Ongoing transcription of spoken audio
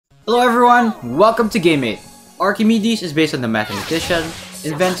Hello everyone, welcome to GameMate. Archimedes is based on the mathematician,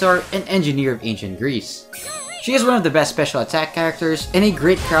 inventor, and engineer of ancient Greece. She is one of the best special attack characters and a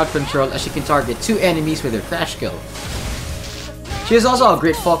great crowd control as she can target 2 enemies with her crash skill. She is also a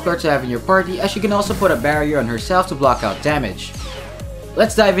great folklore to have in your party as she can also put a barrier on herself to block out damage.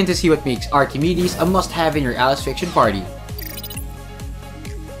 Let's dive in to see what makes Archimedes a must-have in your Alice Fiction party.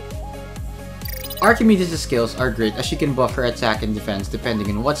 Archimedes' skills are great as she can buff her attack and defense depending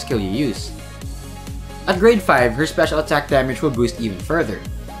on what skill you use. At grade 5, her special attack damage will boost even further.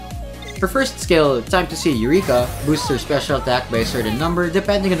 Her first skill, Time to See Eureka, boosts her special attack by a certain number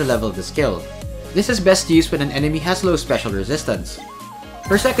depending on the level of the skill. This is best used when an enemy has low special resistance.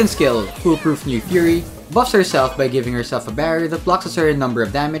 Her second skill, Foolproof New Fury, buffs herself by giving herself a barrier that blocks a certain number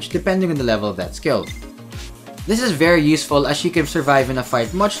of damage depending on the level of that skill. This is very useful as she can survive in a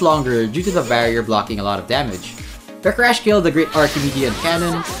fight much longer due to the barrier blocking a lot of damage. Her crash skill, the Great Archimedes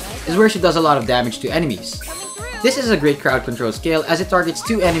Canon, is where she does a lot of damage to enemies. This is a great crowd control skill as it targets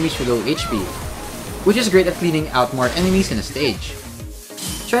 2 enemies with low HP, which is great at cleaning out more enemies in a stage.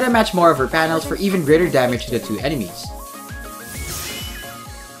 Try to match more of her panels for even greater damage to the 2 enemies.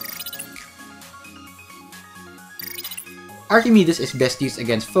 Archimedes is best used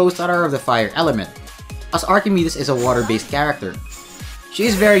against foes that are of the fire element, as Archimedes is a water-based character. She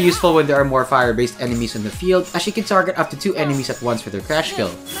is very useful when there are more fire-based enemies in the field as she can target up to 2 enemies at once with her crash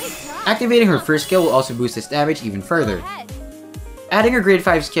skill. Activating her first skill will also boost this damage even further. Adding her grade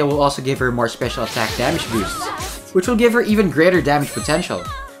 5 skill will also give her more special attack damage boosts, which will give her even greater damage potential.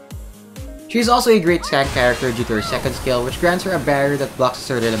 She is also a great tank character due to her second skill, which grants her a barrier that blocks a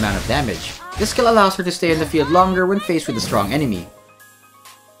certain amount of damage. This skill allows her to stay in the field longer when faced with a strong enemy.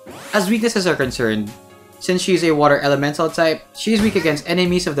 As weaknesses are concerned, since she is a water elemental type, she is weak against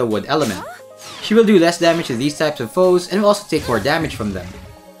enemies of the wood element. She will do less damage to these types of foes and will also take more damage from them.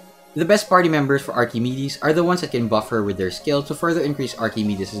 The best party members for Archimedes are the ones that can buff her with their skill to further increase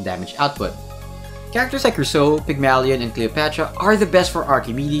Archimedes' damage output. Characters like Rousseau, Pygmalion, and Cleopatra are the best for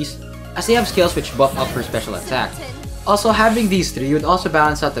Archimedes as they have skills which buff up her special attack. Also, having these 3 would also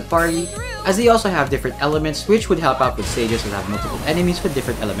balance out the party as they also have different elements which would help out with stages that have multiple enemies with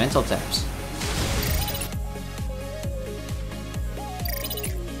different elemental types.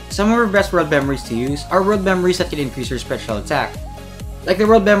 Some of her best world memories to use are world memories that can increase her special attack. Like the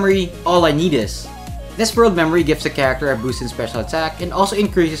world memory, All I Need Is. This world memory gives the character a boost in special attack and also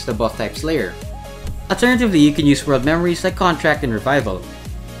increases the buff type Slayer. Alternatively, you can use world memories like Contract and Revival,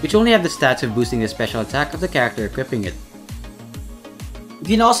 which only have the stats of boosting the special attack of the character equipping it.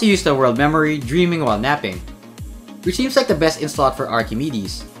 You can also use the world memory Dreaming While Napping, which seems like the best in-slot for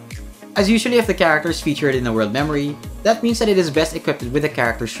Archimedes. As usually if the character is featured in the world memory, that means that it is best equipped with the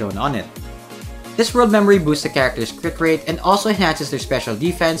characters shown on it. This world memory boosts the character's crit rate and also enhances their special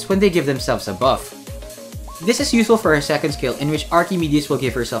defense when they give themselves a buff. This is useful for her second skill in which Archimedes will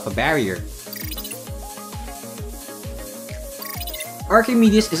give herself a barrier.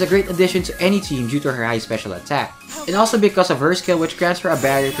 Archimedes is a great addition to any team due to her high special attack, and also because of her skill which grants her a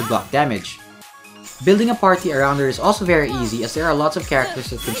barrier to block damage. Building a party around her is also very easy as there are lots of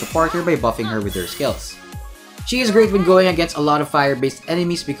characters that can support her by buffing her with their skills. She is great when going against a lot of fire-based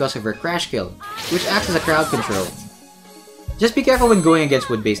enemies because of her crash skill, which acts as a crowd control. Just be careful when going against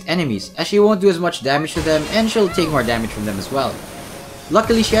wood-based enemies as she won't do as much damage to them and she'll take more damage from them as well.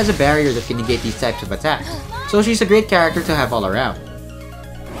 Luckily, she has a barrier that can negate these types of attacks, so she's a great character to have all around.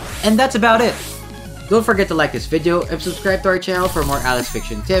 And that's about it! Don't forget to like this video and subscribe to our channel for more Alice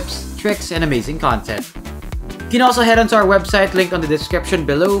Fiction tips, tricks, and amazing content. You can also head onto our website linked on the description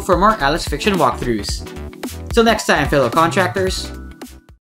below for more Alice Fiction walkthroughs. Till next time, fellow contractors,